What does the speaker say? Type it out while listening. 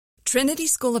Trinity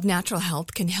School of Natural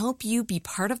Health can help you be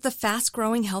part of the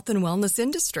fast-growing health and wellness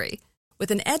industry.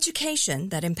 With an education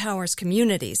that empowers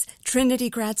communities, Trinity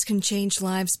grads can change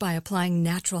lives by applying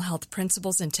natural health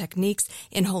principles and techniques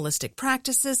in holistic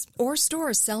practices or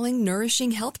stores selling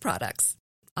nourishing health products.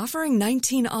 Offering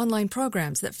 19 online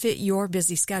programs that fit your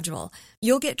busy schedule,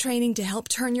 you'll get training to help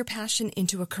turn your passion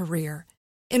into a career.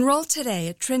 Enroll today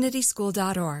at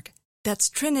trinityschool.org. That's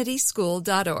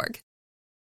trinityschool.org.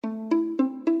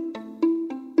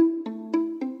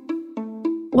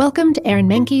 Welcome to Aaron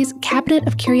Mahnke's Cabinet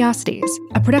of Curiosities,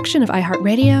 a production of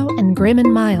iHeartRadio and Grim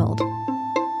and Mild.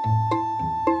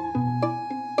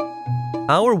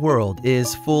 Our world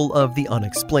is full of the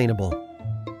unexplainable.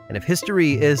 And if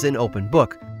history is an open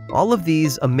book, all of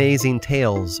these amazing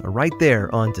tales are right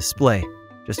there on display,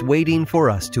 just waiting for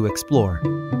us to explore.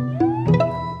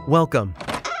 Welcome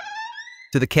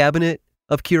to the Cabinet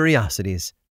of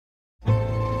Curiosities.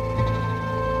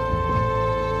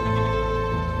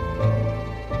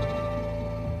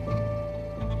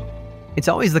 It's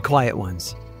always the quiet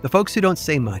ones, the folks who don't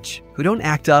say much, who don't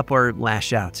act up or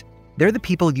lash out. They're the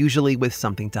people usually with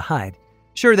something to hide.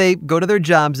 Sure, they go to their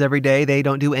jobs every day, they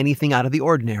don't do anything out of the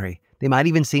ordinary. They might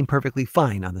even seem perfectly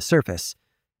fine on the surface.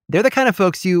 They're the kind of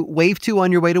folks you wave to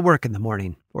on your way to work in the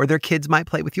morning, or their kids might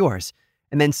play with yours.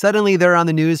 And then suddenly they're on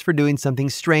the news for doing something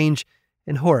strange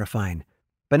and horrifying.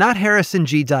 But not Harrison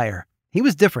G. Dyer. He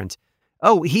was different.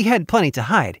 Oh, he had plenty to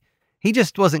hide. He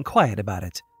just wasn't quiet about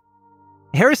it.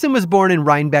 Harrison was born in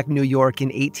Rhinebeck, New York in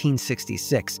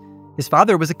 1866. His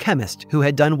father was a chemist who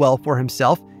had done well for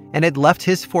himself and had left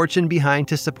his fortune behind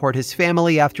to support his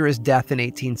family after his death in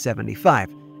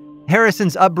 1875.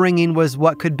 Harrison's upbringing was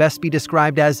what could best be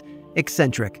described as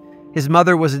eccentric. His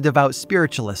mother was a devout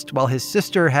spiritualist, while his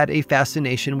sister had a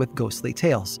fascination with ghostly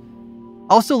tales.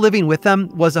 Also living with them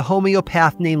was a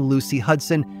homeopath named Lucy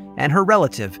Hudson and her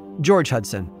relative, George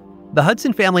Hudson. The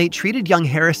Hudson family treated young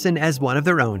Harrison as one of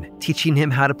their own, teaching him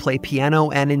how to play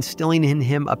piano and instilling in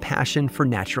him a passion for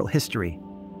natural history.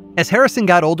 As Harrison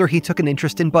got older, he took an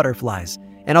interest in butterflies,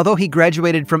 and although he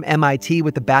graduated from MIT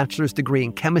with a bachelor's degree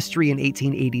in chemistry in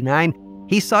 1889,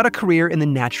 he sought a career in the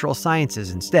natural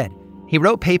sciences instead. He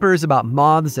wrote papers about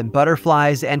moths and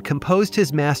butterflies and composed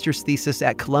his master's thesis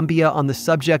at Columbia on the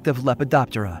subject of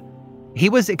Lepidoptera. He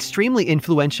was extremely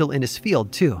influential in his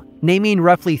field, too, naming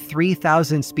roughly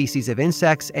 3,000 species of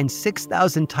insects and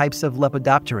 6,000 types of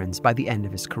lepidopterans by the end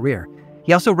of his career.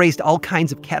 He also raised all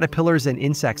kinds of caterpillars and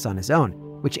insects on his own,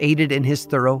 which aided in his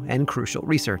thorough and crucial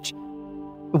research.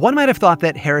 One might have thought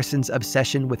that Harrison's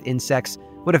obsession with insects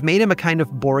would have made him a kind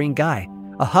of boring guy,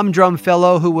 a humdrum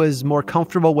fellow who was more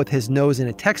comfortable with his nose in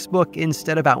a textbook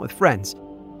instead of out with friends.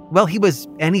 Well, he was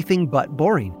anything but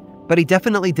boring. But he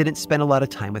definitely didn't spend a lot of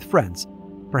time with friends,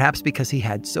 perhaps because he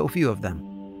had so few of them.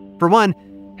 For one,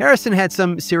 Harrison had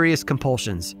some serious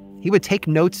compulsions. He would take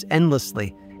notes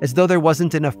endlessly, as though there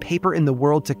wasn't enough paper in the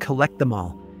world to collect them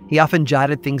all. He often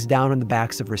jotted things down on the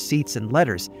backs of receipts and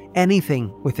letters,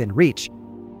 anything within reach.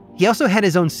 He also had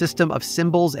his own system of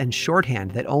symbols and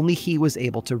shorthand that only he was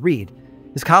able to read.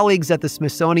 His colleagues at the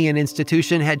Smithsonian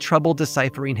Institution had trouble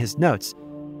deciphering his notes.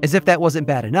 As if that wasn't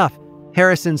bad enough,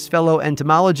 Harrison's fellow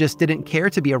entomologists didn't care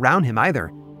to be around him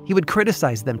either. He would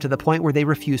criticize them to the point where they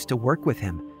refused to work with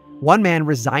him. One man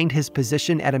resigned his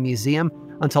position at a museum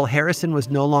until Harrison was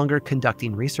no longer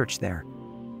conducting research there.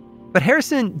 But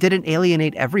Harrison didn't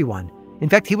alienate everyone. In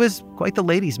fact, he was quite the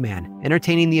ladies' man,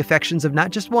 entertaining the affections of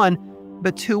not just one,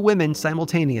 but two women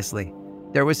simultaneously.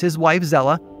 There was his wife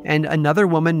Zella and another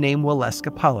woman named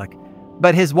Waleska Pollock.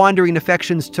 But his wandering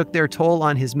affections took their toll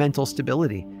on his mental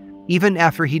stability. Even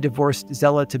after he divorced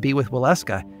Zella to be with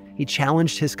Waleska, he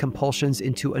challenged his compulsions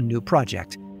into a new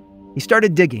project. He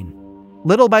started digging.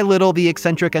 Little by little, the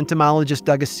eccentric entomologist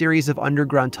dug a series of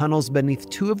underground tunnels beneath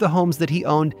two of the homes that he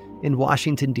owned in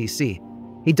Washington, D.C.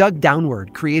 He dug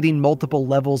downward, creating multiple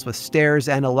levels with stairs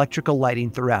and electrical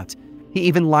lighting throughout. He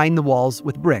even lined the walls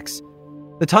with bricks.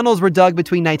 The tunnels were dug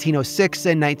between 1906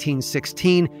 and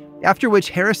 1916, after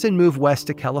which Harrison moved west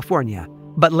to California.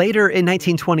 But later, in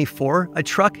 1924, a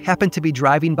truck happened to be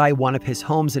driving by one of his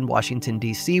homes in Washington,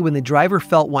 D.C. when the driver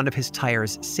felt one of his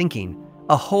tires sinking.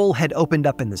 A hole had opened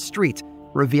up in the street,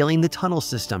 revealing the tunnel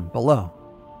system below.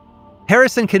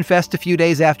 Harrison confessed a few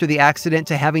days after the accident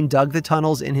to having dug the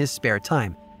tunnels in his spare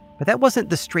time. But that wasn't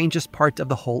the strangest part of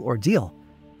the whole ordeal.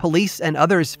 Police and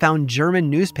others found German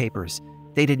newspapers,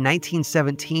 dated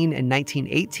 1917 and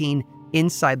 1918,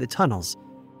 inside the tunnels,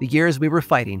 the years we were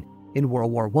fighting in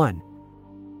World War I.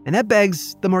 And that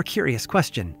begs the more curious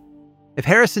question. If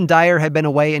Harrison Dyer had been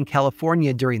away in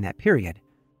California during that period,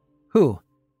 who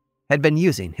had been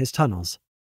using his tunnels?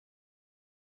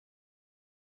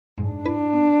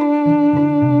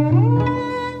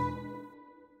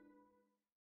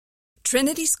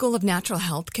 Trinity School of Natural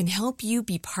Health can help you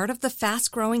be part of the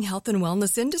fast-growing health and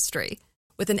wellness industry.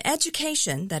 With an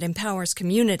education that empowers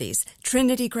communities,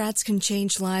 Trinity grads can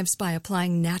change lives by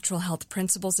applying natural health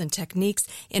principles and techniques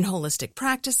in holistic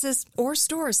practices or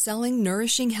stores selling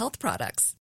nourishing health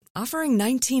products. Offering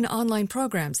 19 online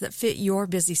programs that fit your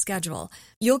busy schedule,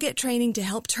 you'll get training to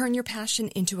help turn your passion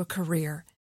into a career.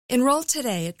 Enroll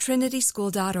today at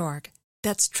trinityschool.org.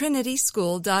 That's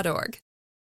trinityschool.org.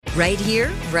 Right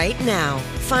here, right now.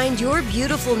 Find your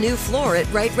beautiful new floor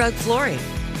at Right Rug Flooring.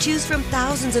 Choose from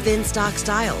thousands of in-stock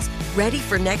styles, ready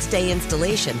for next day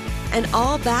installation, and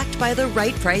all backed by the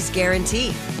right price guarantee.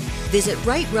 Visit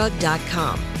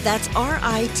rightrug.com. That's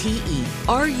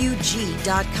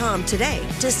RITERUG.com today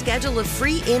to schedule a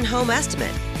free in-home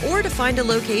estimate or to find a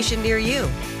location near you.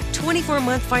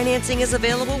 24-month financing is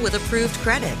available with approved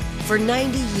credit. For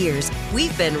 90 years,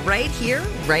 we've been right here,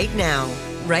 right now.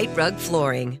 Right Rug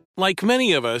Flooring. Like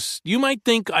many of us, you might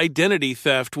think identity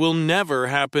theft will never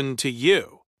happen to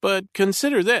you. But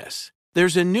consider this.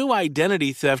 There's a new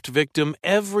identity theft victim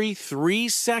every 3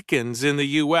 seconds in the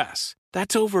U.S.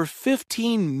 That's over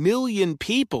 15 million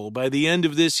people by the end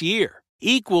of this year,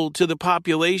 equal to the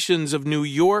populations of New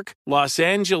York, Los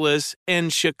Angeles,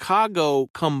 and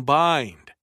Chicago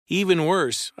combined. Even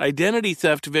worse, identity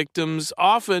theft victims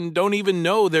often don't even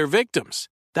know they're victims.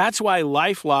 That's why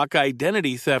LifeLock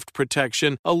Identity Theft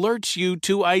Protection alerts you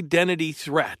to identity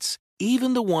threats,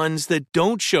 even the ones that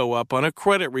don't show up on a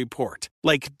credit report,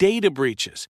 like data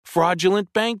breaches,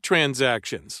 fraudulent bank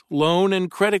transactions, loan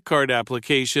and credit card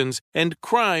applications, and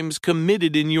crimes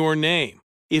committed in your name.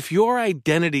 If your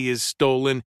identity is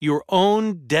stolen, your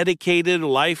own dedicated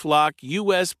LifeLock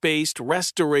U.S.-based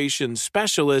restoration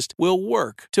specialist will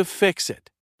work to fix it.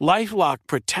 LifeLock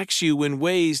protects you in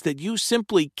ways that you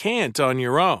simply can't on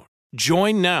your own.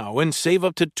 Join now and save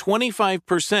up to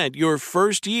 25% your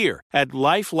first year at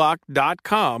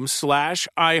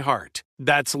LifeLock.com/iHeart.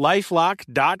 That's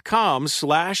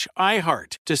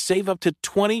LifeLock.com/iHeart to save up to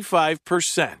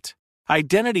 25%.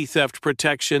 Identity theft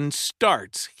protection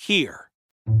starts here.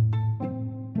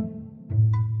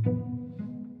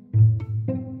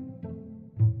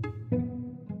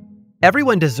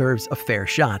 Everyone deserves a fair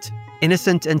shot.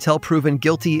 Innocent until proven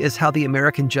guilty is how the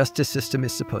American justice system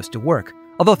is supposed to work,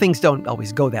 although things don't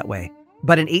always go that way.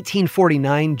 But in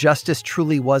 1849, justice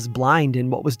truly was blind in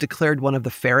what was declared one of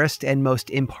the fairest and most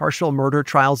impartial murder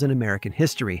trials in American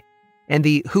history. And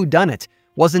the whodunit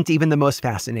wasn't even the most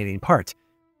fascinating part.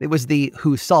 It was the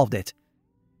who solved it.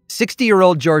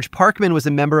 60-year-old George Parkman was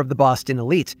a member of the Boston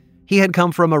elite. He had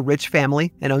come from a rich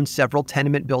family and owned several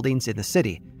tenement buildings in the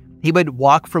city. He would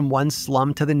walk from one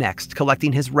slum to the next,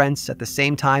 collecting his rents at the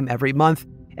same time every month,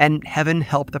 and heaven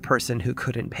help the person who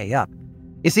couldn't pay up.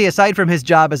 You see, aside from his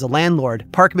job as a landlord,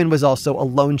 Parkman was also a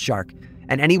loan shark,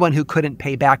 and anyone who couldn't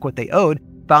pay back what they owed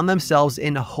found themselves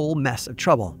in a whole mess of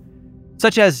trouble.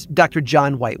 Such as Dr.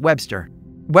 John White Webster.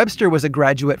 Webster was a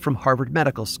graduate from Harvard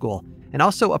Medical School, and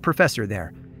also a professor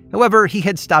there. However, he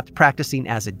had stopped practicing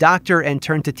as a doctor and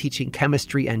turned to teaching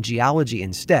chemistry and geology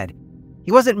instead.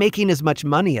 He wasn't making as much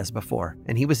money as before,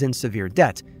 and he was in severe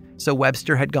debt, so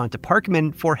Webster had gone to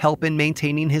Parkman for help in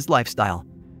maintaining his lifestyle.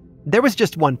 There was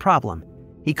just one problem.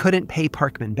 He couldn't pay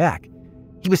Parkman back.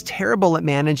 He was terrible at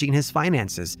managing his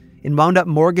finances and wound up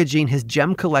mortgaging his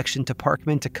gem collection to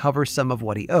Parkman to cover some of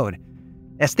what he owed.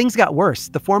 As things got worse,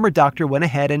 the former doctor went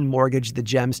ahead and mortgaged the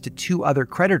gems to 2 other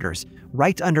creditors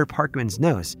right under Parkman's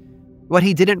nose. What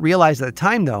he didn't realize at the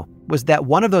time, though, was that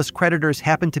one of those creditors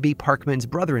happened to be Parkman's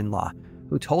brother-in-law,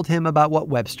 who told him about what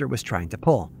Webster was trying to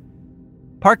pull.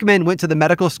 Parkman went to the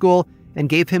medical school and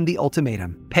gave him the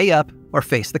ultimatum: pay up or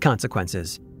face the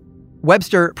consequences.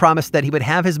 Webster promised that he would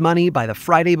have his money by the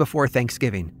Friday before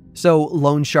Thanksgiving, so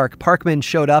loan shark Parkman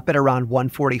showed up at around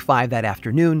 1:45 that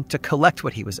afternoon to collect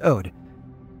what he was owed,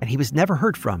 and he was never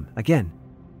heard from again.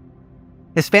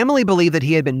 His family believed that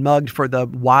he had been mugged for the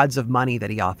wads of money that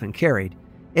he often carried.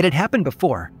 It had happened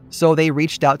before, so they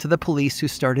reached out to the police, who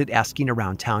started asking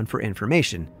around town for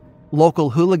information. Local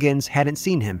hooligans hadn't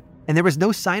seen him, and there was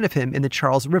no sign of him in the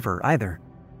Charles River either.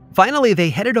 Finally, they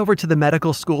headed over to the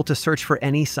medical school to search for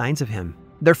any signs of him.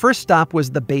 Their first stop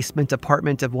was the basement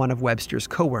apartment of one of Webster's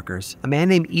coworkers, a man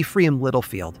named Ephraim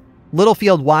Littlefield.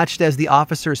 Littlefield watched as the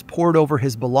officers pored over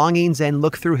his belongings and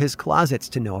looked through his closets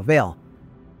to no avail.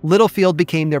 Littlefield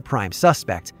became their prime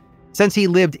suspect. Since he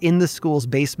lived in the school's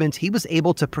basement, he was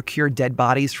able to procure dead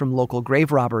bodies from local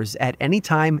grave robbers at any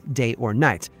time, day or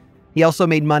night. He also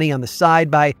made money on the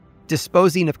side by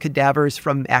disposing of cadavers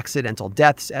from accidental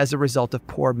deaths as a result of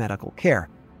poor medical care.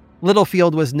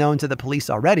 Littlefield was known to the police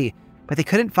already, but they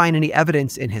couldn't find any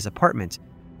evidence in his apartment,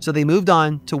 so they moved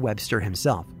on to Webster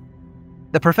himself.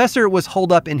 The professor was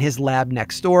holed up in his lab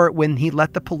next door when he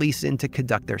let the police in to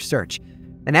conduct their search.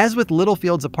 And as with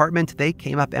Littlefield's apartment, they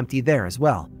came up empty there as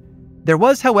well. There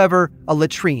was, however, a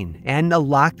latrine and a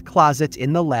locked closet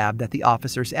in the lab that the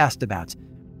officers asked about.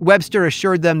 Webster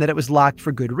assured them that it was locked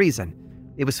for good reason.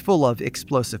 It was full of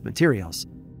explosive materials.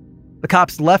 The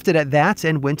cops left it at that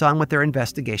and went on with their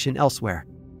investigation elsewhere.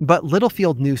 But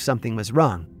Littlefield knew something was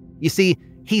wrong. You see,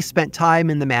 he spent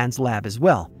time in the man's lab as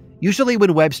well, usually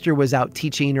when Webster was out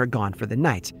teaching or gone for the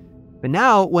night. But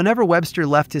now, whenever Webster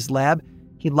left his lab,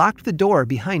 he locked the door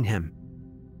behind him.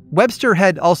 Webster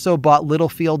had also bought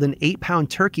Littlefield an 8-pound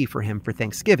turkey for him for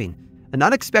Thanksgiving, an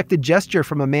unexpected gesture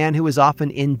from a man who was often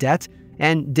in debt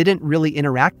and didn't really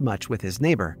interact much with his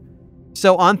neighbor.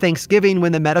 So on Thanksgiving,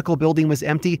 when the medical building was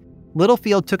empty,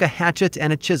 Littlefield took a hatchet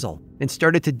and a chisel and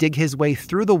started to dig his way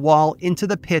through the wall into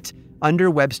the pit under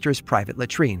Webster's private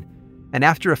latrine. And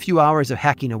after a few hours of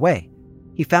hacking away,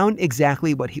 he found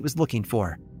exactly what he was looking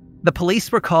for. The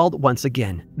police were called once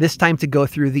again, this time to go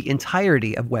through the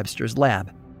entirety of Webster's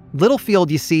lab. Littlefield,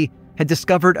 you see, had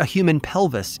discovered a human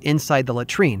pelvis inside the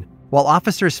latrine, while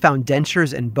officers found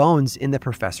dentures and bones in the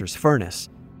professor's furnace.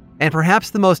 And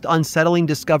perhaps the most unsettling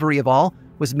discovery of all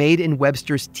was made in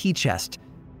Webster's tea chest.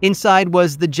 Inside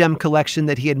was the gem collection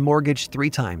that he had mortgaged 3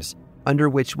 times, under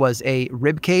which was a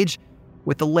rib cage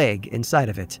with a leg inside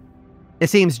of it. It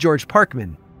seems George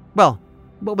Parkman, well,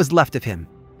 what was left of him,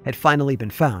 had finally been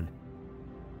found.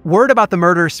 Word about the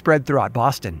murder spread throughout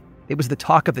Boston. It was the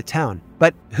talk of the town,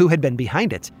 but who had been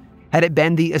behind it? Had it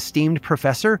been the esteemed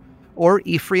professor or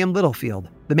Ephraim Littlefield,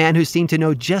 the man who seemed to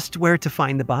know just where to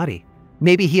find the body?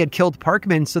 Maybe he had killed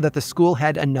Parkman so that the school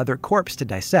had another corpse to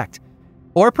dissect.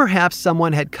 Or perhaps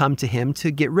someone had come to him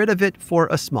to get rid of it for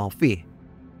a small fee.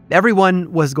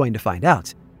 Everyone was going to find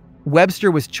out.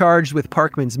 Webster was charged with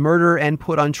Parkman's murder and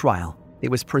put on trial.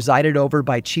 It was presided over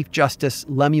by Chief Justice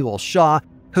Lemuel Shaw,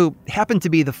 who happened to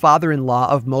be the father-in-law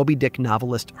of Moby Dick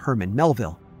novelist Herman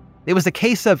Melville. It was a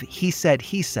case of he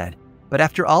said, but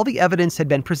after all the evidence had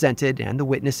been presented and the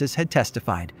witnesses had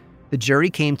testified, the jury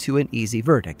came to an easy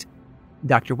verdict.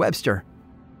 Dr. Webster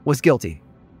was guilty.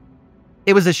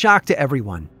 It was a shock to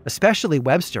everyone, especially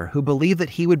Webster, who believed that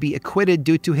he would be acquitted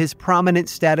due to his prominent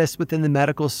status within the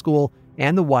medical school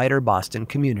and the wider Boston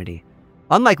community.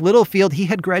 Unlike Littlefield, he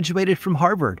had graduated from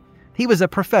Harvard. He was a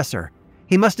professor.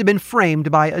 He must have been framed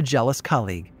by a jealous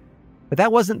colleague. But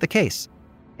that wasn't the case.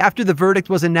 After the verdict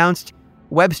was announced,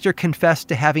 Webster confessed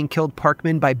to having killed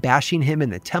Parkman by bashing him in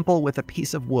the temple with a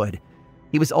piece of wood.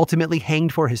 He was ultimately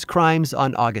hanged for his crimes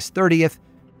on August 30th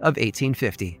of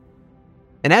 1850.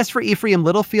 And as for Ephraim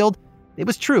Littlefield, it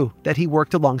was true that he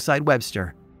worked alongside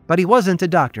Webster, but he wasn't a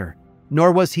doctor,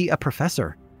 nor was he a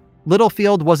professor.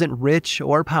 Littlefield wasn't rich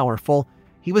or powerful.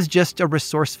 He was just a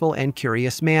resourceful and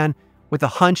curious man with a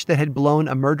hunch that had blown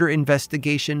a murder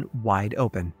investigation wide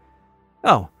open.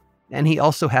 Oh, and he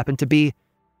also happened to be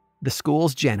the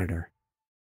school's janitor.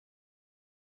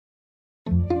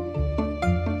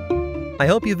 I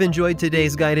hope you've enjoyed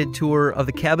today's guided tour of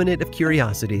the Cabinet of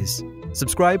Curiosities.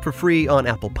 Subscribe for free on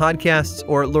Apple Podcasts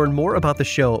or learn more about the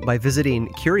show by visiting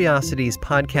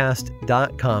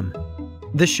curiositiespodcast.com.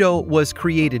 This show was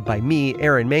created by me,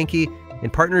 Aaron Mahnke, in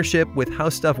partnership with How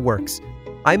Stuff Works.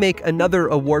 I make another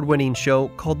award-winning show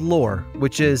called Lore,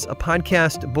 which is a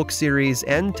podcast, book series,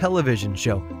 and television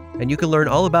show, and you can learn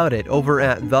all about it over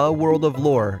at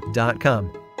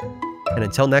theworldoflore.com. And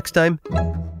until next time,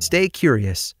 stay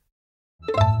curious.